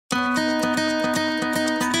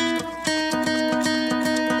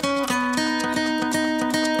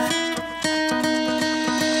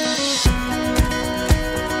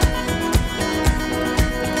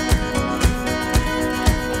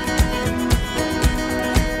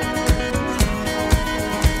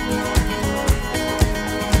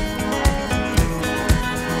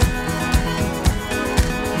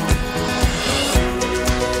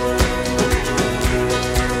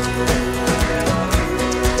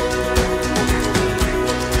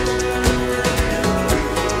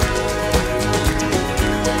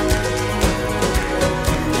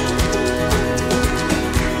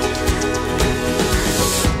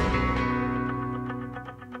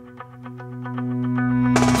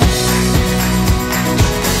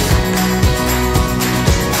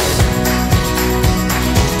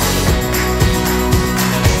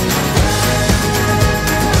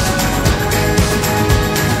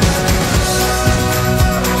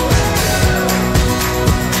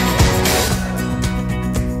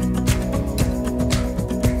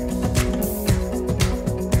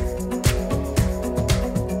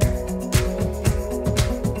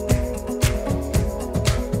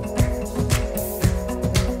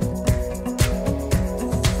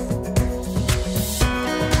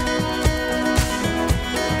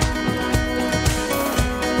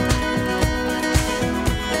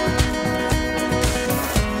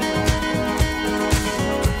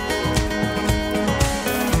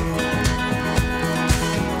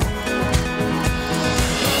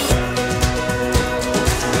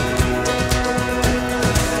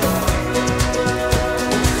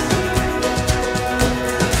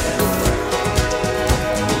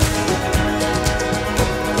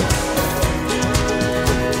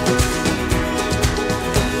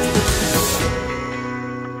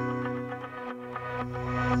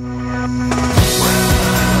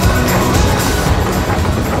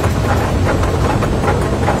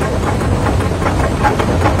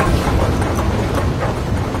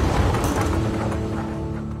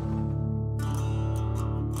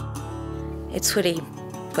absolutely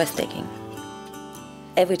breathtaking.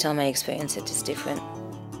 Every time I experience it, it's different.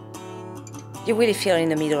 You really feel in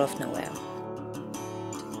the middle of nowhere.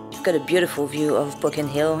 You've got a beautiful view of Broken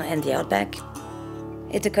Hill and the outback.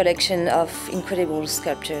 It's a collection of incredible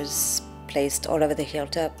sculptures placed all over the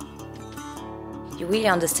hilltop. You really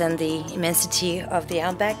understand the immensity of the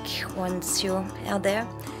outback once you're out there.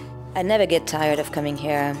 I never get tired of coming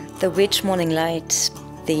here. The rich morning light,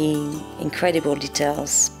 the incredible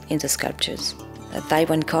details in the sculptures, the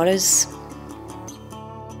vibrant colors.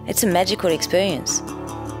 It's a magical experience.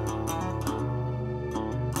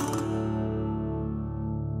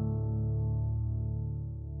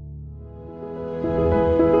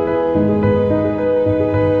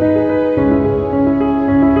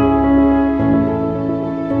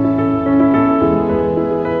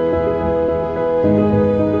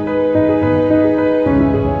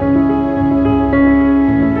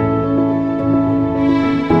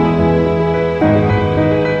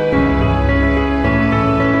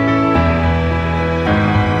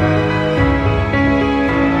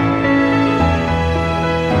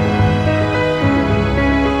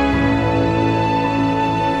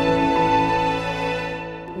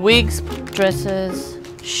 Wigs, dresses,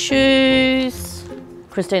 shoes.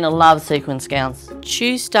 Christina loves sequins gowns.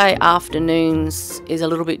 Tuesday afternoons is a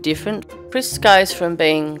little bit different. Chris goes from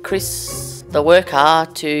being Chris the worker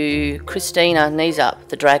to Christina Knees Up,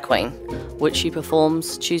 the drag queen, which she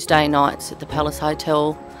performs Tuesday nights at the Palace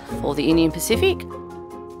Hotel for the Indian Pacific.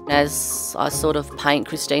 As I sort of paint,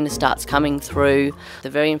 Christina starts coming through. The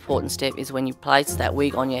very important step is when you place that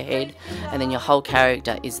wig on your head and then your whole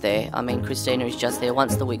character is there. I mean, Christina is just there.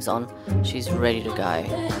 Once the wig's on, she's ready to go.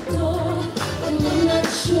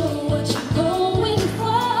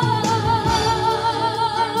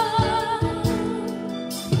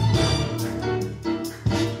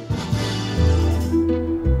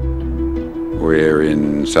 We're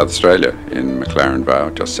in South Australia, in McLaren Vale,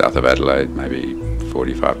 just south of Adelaide, maybe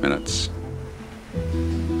 45 minutes.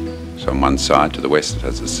 So on one side, to the west, it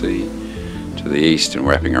has the sea. To the east and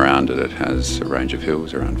wrapping around it, it has a range of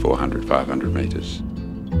hills around 400, 500 metres.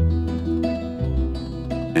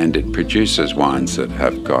 And it produces wines that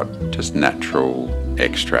have got just natural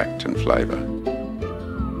extract and flavour.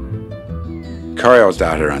 Coriol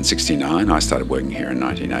started around 69. I started working here in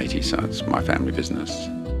 1980, so it's my family business.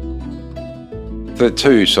 The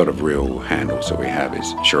two sort of real handles that we have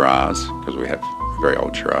is Shiraz, because we have very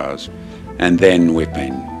old Shiraz, and then we've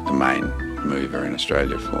been the main mover in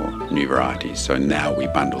Australia for new varieties, so now we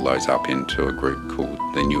bundle those up into a group called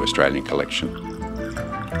the New Australian Collection.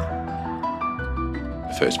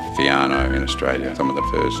 The first Fiano in Australia, some of the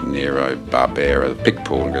first Nero, Barbera,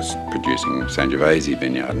 Picpoul is producing Sangiovese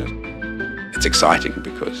vineyard. It's exciting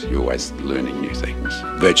because you're always learning new things.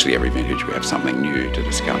 Virtually every vintage we have something new to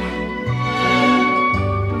discover.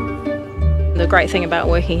 The great thing about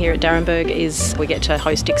working here at D'Arenberg is we get to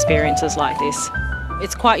host experiences like this.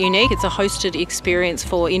 It's quite unique. It's a hosted experience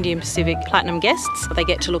for Indian Pacific Platinum guests. They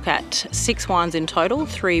get to look at 6 wines in total,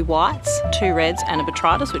 3 whites, 2 reds and a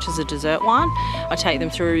Botrytis, which is a dessert wine. I take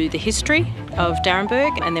them through the history of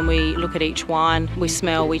D'Arenberg and then we look at each wine, we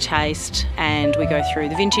smell, we taste, and we go through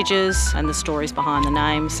the vintages and the stories behind the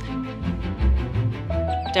names.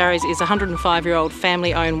 Darrow's is a 105-year-old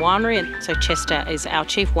family-owned winery, and so Chester is our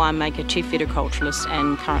chief winemaker, chief viticulturalist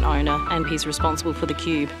and current owner, and he's responsible for the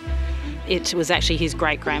cube. It was actually his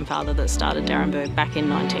great-grandfather that started D'Arenberg back in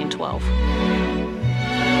 1912.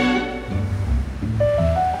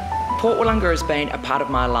 Port Wollonga has been a part of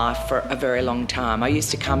my life for a very long time. I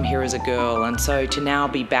used to come here as a girl, and so to now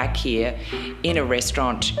be back here in a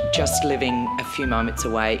restaurant just living a few moments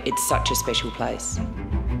away, it's such a special place.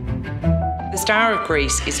 The Star of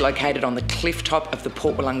Greece is located on the cliff top of the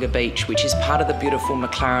Port Wollonga beach, which is part of the beautiful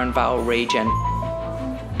McLaren Vale region.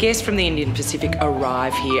 Guests from the Indian Pacific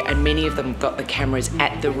arrive here and many of them got the cameras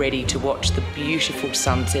at the ready to watch the beautiful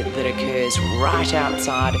sunset that occurs right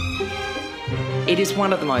outside. It is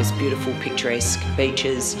one of the most beautiful picturesque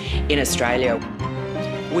beaches in Australia.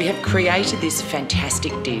 We have created this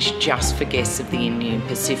fantastic dish just for guests of the Indian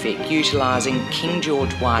Pacific, utilising King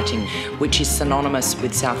George whiting, which is synonymous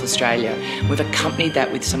with South Australia. We've accompanied that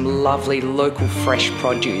with some lovely local fresh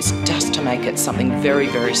produce just to make it something very,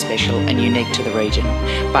 very special and unique to the region,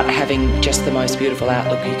 but having just the most beautiful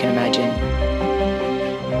outlook you can imagine.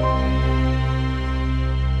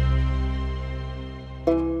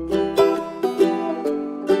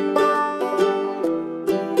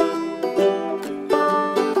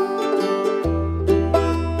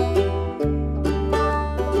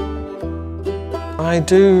 I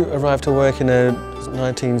do arrive to work in a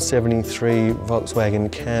 1973 Volkswagen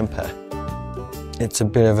camper. It's a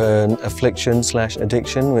bit of an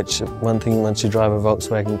affliction/addiction, which one thing, once you drive a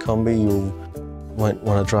Volkswagen Combi, you won't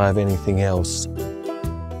want to drive anything else.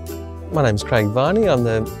 My name's Craig Viney, I'm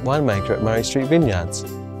the winemaker at Murray Street Vineyards.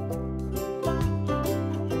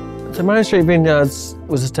 So Murray Street Vineyards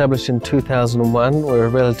was established in 2001. We're a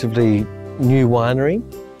relatively new winery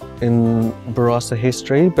in Barossa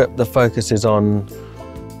history, but the focus is on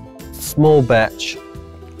small batch,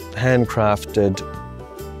 handcrafted,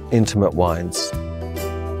 intimate wines.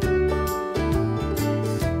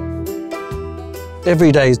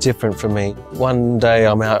 Every day is different for me. One day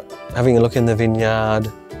I'm out having a look in the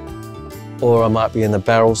vineyard, or I might be in the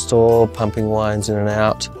barrel store pumping wines in and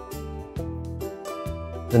out.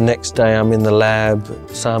 The next day I'm in the lab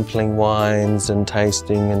sampling wines and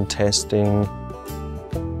tasting and testing.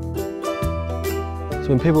 So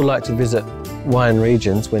when people like to visit wine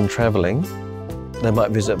regions when travelling, they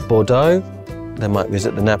might visit Bordeaux, they might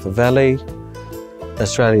visit the Napa Valley.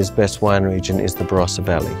 Australia's best wine region is the Barossa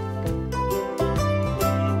Valley.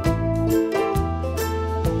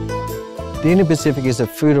 The Indian Pacific is a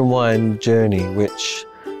food and wine journey which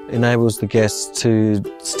enables the guests to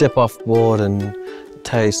step off board and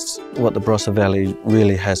taste what the Barossa Valley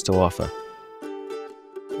really has to offer.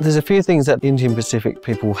 There's a few things that Indian Pacific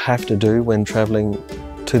people have to do when travelling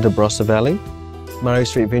to the Barossa Valley. Murray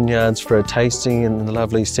Street Vineyards for a tasting in the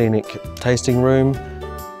lovely scenic tasting room.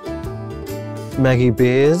 Maggie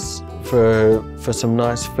Beers for some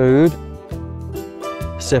nice food.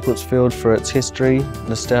 Seppeltsfield for its history,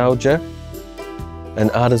 nostalgia. And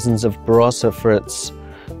Artisans of Barossa for its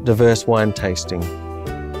diverse wine tasting.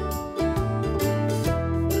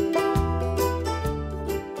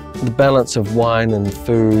 The balance of wine and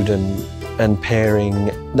food and pairing,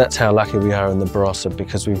 that's how lucky we are in the Barossa,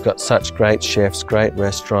 because we've got such great chefs, great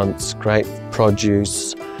restaurants, great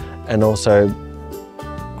produce, and also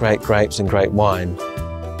great grapes and great wine.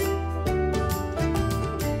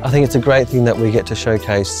 I think it's a great thing that we get to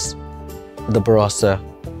showcase the Barossa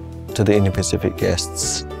to the Indian Pacific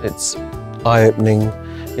guests. It's eye-opening,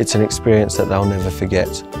 it's an experience that they'll never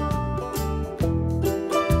forget.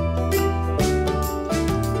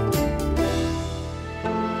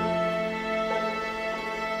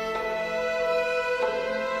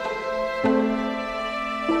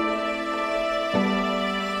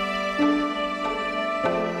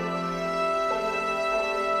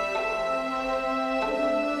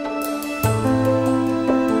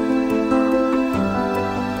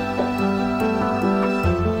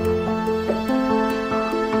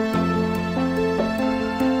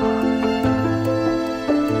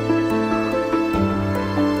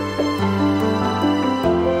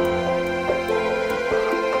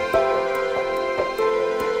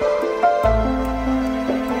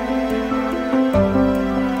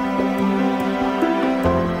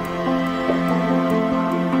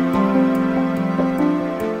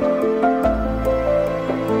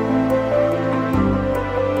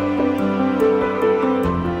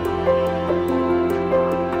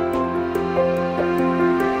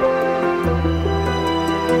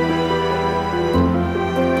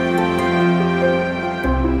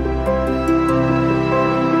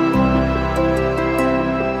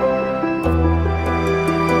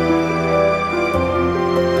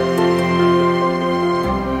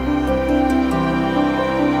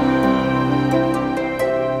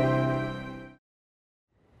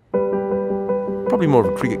 Probably more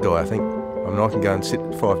of a cricket guy, I think. I mean, I can go and sit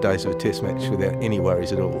 5 days of a test match without any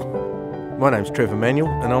worries at all. My name's Trevor Manuel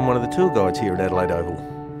and I'm one of the tour guides here at Adelaide Oval.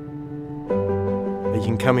 You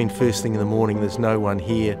can come in first thing in the morning, there's no one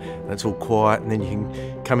here and it's all quiet, and then you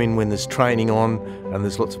can come in when there's training on and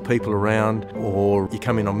there's lots of people around, or you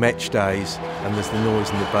come in on match days and there's the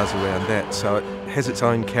noise and the buzz around that. So it has its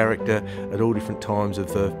own character at all different times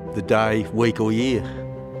of the day, week or year.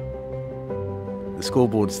 The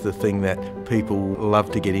scoreboard's the thing that people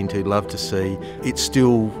love to get into, love to see. It's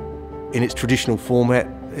still in its traditional format.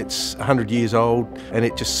 It's 100 years old and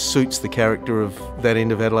it just suits the character of that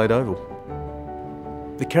end of Adelaide Oval.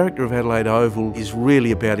 The character of Adelaide Oval is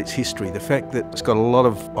really about its history, the fact that it's got a lot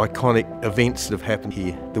of iconic events that have happened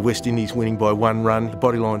here. The West Indies winning by 1 run, the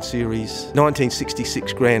Bodyline Series,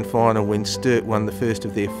 1966 Grand Final when Sturt won the first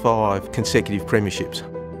of their 5 consecutive premierships.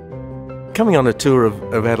 Coming on a tour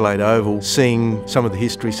of Adelaide Oval, seeing some of the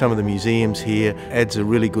history, some of the museums here, adds a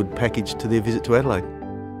really good package to their visit to Adelaide.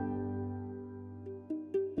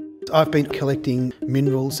 I've been collecting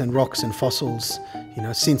minerals and rocks and fossils,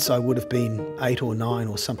 since I would have been 8 or 9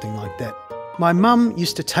 or something like that. My mum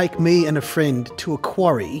used to take me and a friend to a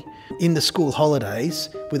quarry in the school holidays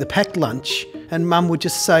with a packed lunch, and Mum would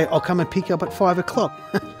just say, "I'll come and pick you up at 5 o'clock."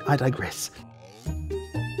 I digress.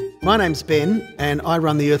 My name's Ben and I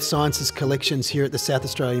run the Earth Sciences collections here at the South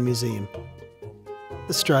Australian Museum.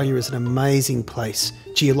 Australia is an amazing place,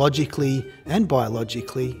 geologically and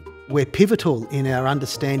biologically. We're pivotal in our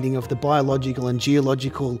understanding of the biological and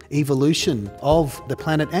geological evolution of the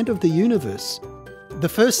planet and of the universe. The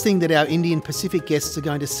first thing that our Indian Pacific guests are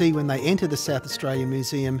going to see when they enter the South Australian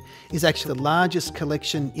Museum is actually the largest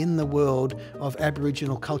collection in the world of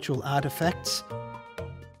Aboriginal cultural artefacts.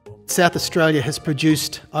 South Australia has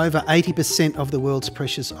produced over 80% of the world's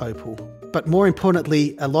precious opal. But more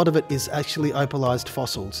importantly, a lot of it is actually opalised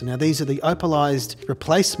fossils. Now, these are the opalised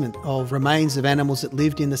replacement of remains of animals that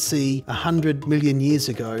lived in the sea 100 million years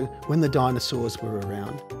ago when the dinosaurs were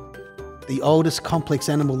around. The oldest complex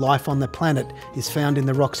animal life on the planet is found in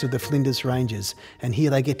the rocks of the Flinders Ranges, and here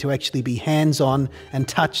they get to actually be hands-on and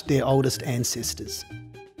touch their oldest ancestors.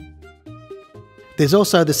 There's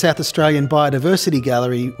also the South Australian Biodiversity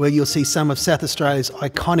Gallery, where you'll see some of South Australia's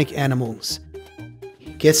iconic animals.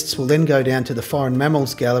 Guests will then go down to the Foreign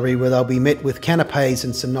Mammals Gallery, where they'll be met with canapes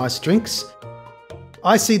and some nice drinks.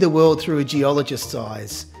 I see the world through a geologist's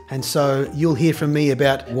eyes, and so you'll hear from me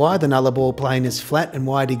about why the Nullarbor Plain is flat and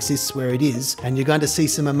why it exists where it is, and you're going to see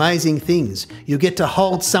some amazing things. You'll get to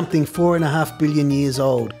hold something 4.5 billion years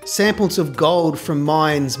old, samples of gold from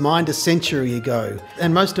mines mined a century ago,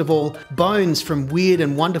 and most of all, bones from weird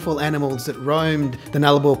and wonderful animals that roamed the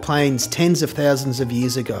Nullarbor Plains tens of thousands of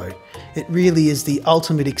years ago. It really is the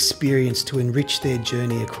ultimate experience to enrich their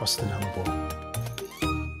journey across the Nullarbor.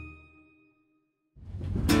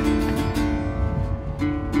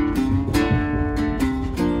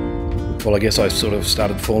 Well, I guess I sort of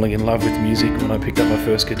started falling in love with music when I picked up my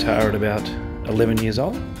first guitar at about 11 years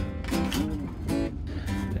old.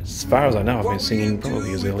 As far as I know, I've been singing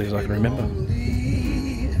probably as early as I can remember.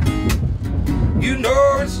 You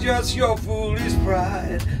know it's just your foolish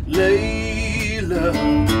pride, Layla.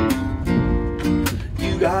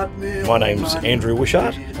 You got me. My name's Andrew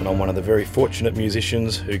Wishart, and I'm one of the very fortunate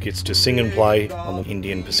musicians who gets to sing and play on the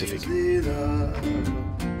Indian Pacific.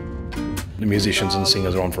 The musicians and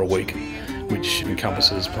singers are on for a week, which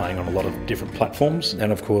encompasses playing on a lot of different platforms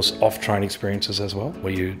and of course off-train experiences as well,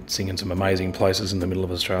 where you sing in some amazing places in the middle of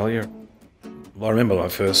Australia. Well, I remember my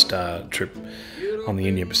first trip on the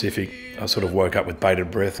Indian Pacific. I sort of woke up with bated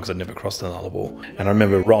breath because I'd never crossed the Nullarbor. And I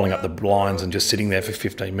remember rolling up the blinds and just sitting there for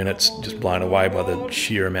 15 minutes, just blown away by the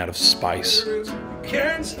sheer amount of space.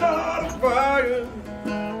 Can't start a fire.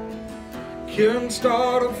 Can't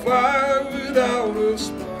start a fire without a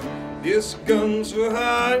spark. This gun's for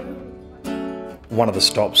hire. One of the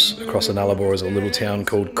stops across the Nullarbor is a little town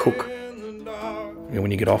called Cook. You know, when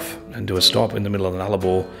you get off and do a stop in the middle of the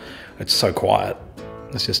Nullarbor, it's so quiet.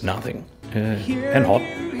 It's just nothing. And hot,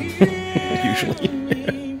 usually.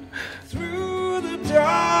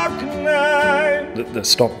 The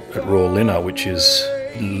stop at Rawlinna, which is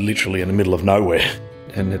literally in the middle of nowhere,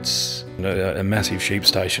 and it's a massive sheep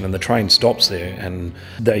station, and the train stops there, and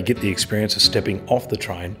they get the experience of stepping off the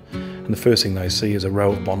train, and the first thing they see is a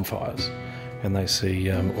row of bonfires, and they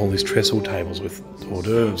see all these trestle tables with hors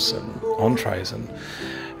d'oeuvres and entrees and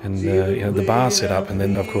you know, the bar set up, and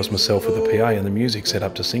then of course myself with the PA and the music set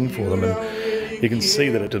up to sing for them. And you can see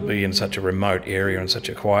that it would be in such a remote area and such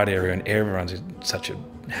a quiet area, and everyone's in such a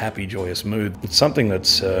happy, joyous mood. It's something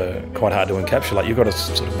that's quite hard to encapsulate. You've got to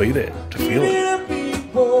sort of be there to feel it.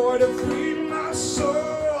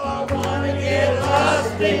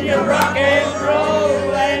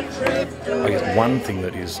 I guess one thing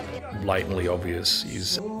that is blatantly obvious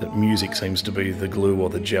is that music seems to be the glue or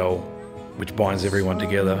the gel which binds everyone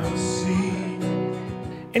together.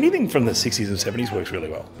 Anything from the 60s and 70s works really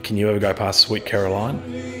well. Can you ever go past Sweet Caroline?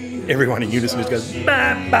 Everyone in unison just goes,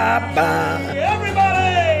 ba, ba, ba.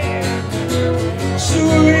 Everybody!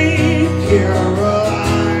 Sweet Caroline.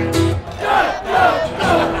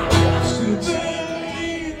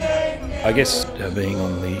 I guess being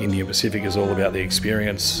on the Indian Pacific is all about the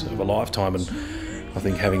experience of a lifetime, and I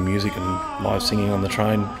think having music and live singing on the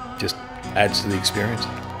train just adds to the experience.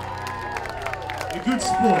 You're good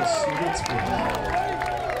sports. You're good sports.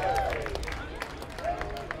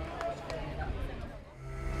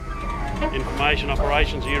 Information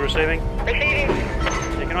operations, are you receiving? Receiving.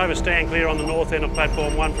 You can overstand clear on the north end of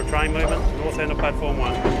platform 1 for train movement, north end of platform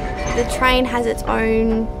 1. The train has its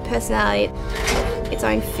own personality, its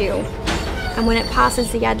own feel, and when it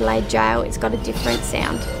passes the Adelaide jail, it's got a different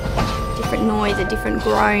sound, different noise, a different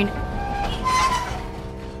groan.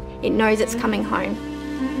 It knows it's coming home.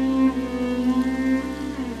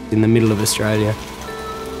 In the middle of Australia,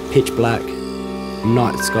 pitch black,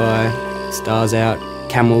 night sky, stars out,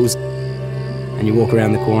 camels, and you walk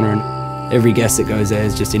around the corner and every guest that goes there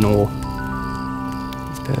is just in awe.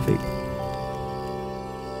 perfect.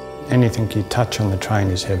 Anything you touch on the train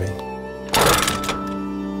is heavy.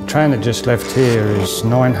 The train that just left here is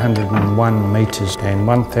 901 metres and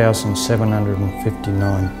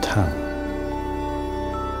 1,759 tonne.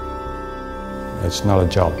 It's not a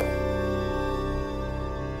job.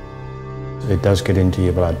 It does get into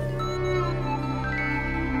your blood.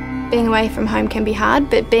 Being away from home can be hard,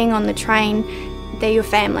 but being on the train, they're your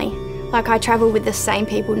family. Like, I travel with the same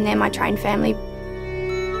people and they're my train family.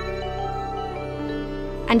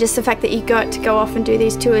 And just the fact that you got to go off and do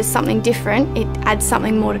these tours, something different, it adds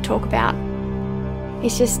something more to talk about.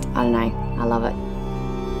 It's just, I don't know, I love it.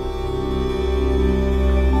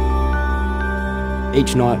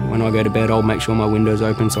 Each night when I go to bed, I'll make sure my window's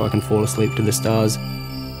open so I can fall asleep to the stars.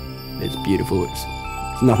 It's beautiful. It's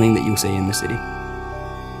nothing that you'll see in the city.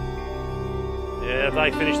 Yeah, have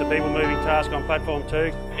they finished the people moving task on platform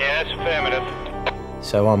 2? Yeah, that's affirmative.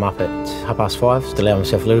 So I'm up at 5:30 to allow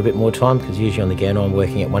myself a little bit more time, because usually on the Gurn I'm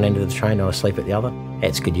working at one end of the train and I sleep at the other.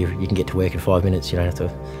 It's good, you can get to work in 5 minutes, you don't have to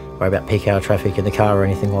worry about peak hour traffic in the car or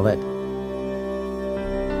anything like that.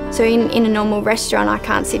 So in a normal restaurant I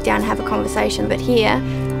can't sit down and have a conversation, but here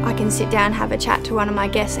I can sit down and have a chat to one of my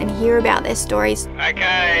guests and hear about their stories.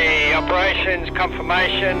 Okay, operations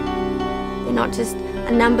confirmation. They're not just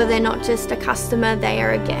a number, they're not just a customer, they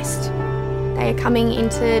are a guest. They are coming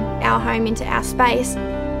into our home, into our space.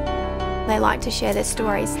 They like to share their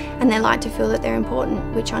stories and they like to feel that they're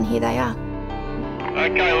important, which on here they are.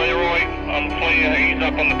 Okay, Leroy, I'm clear, he's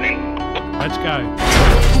up on the pin. Let's go.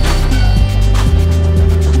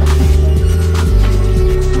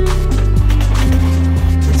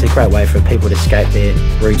 It's a great way for people to escape their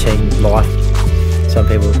routine life. Some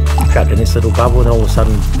people are trapped in this little bubble and all of a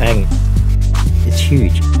sudden, bang, it's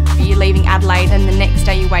huge. You're leaving Adelaide and the next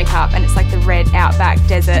day you wake up and it's like the red outback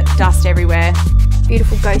desert, dust everywhere.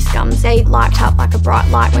 Beautiful ghost gums, they light up like a bright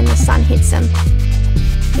light when the sun hits them.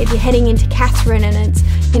 If you're heading into Katherine and it's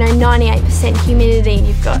 98% humidity and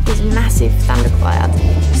you've got these massive thunderclouds,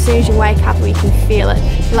 as soon as you wake up you can feel it.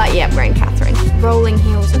 You're like, yeah, we're in Katherine. Rolling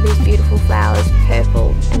hills of these beautiful flowers,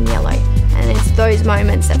 purple and yellow. And it's those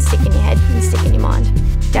moments that stick in your head and stick in your mind.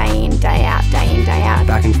 Day in, day out, day in, day out.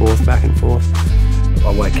 Back and forth, back and forth. I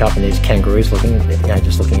woke up and there's kangaroos looking,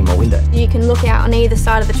 just looking in my window. You can look out on either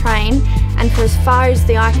side of the train and for as far as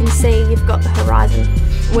the eye can see, you've got the horizon.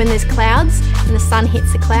 When there's clouds and the sun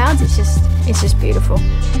hits the clouds, it's just beautiful.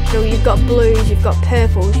 So you've got blues, you've got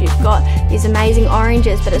purples, you've got these amazing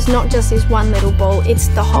oranges, but it's not just this one little ball, it's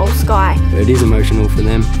the whole sky. It is emotional for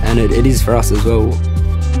them and it is for us as well.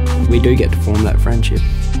 We do get to form that friendship.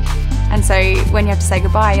 And so when you have to say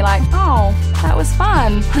goodbye, you're like, oh, that was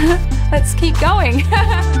fun. Let's keep going.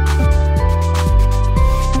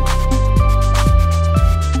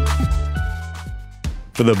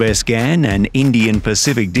 For the best Ghan and Indian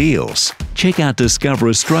Pacific deals, check out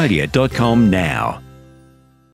discoveraustralia.com now.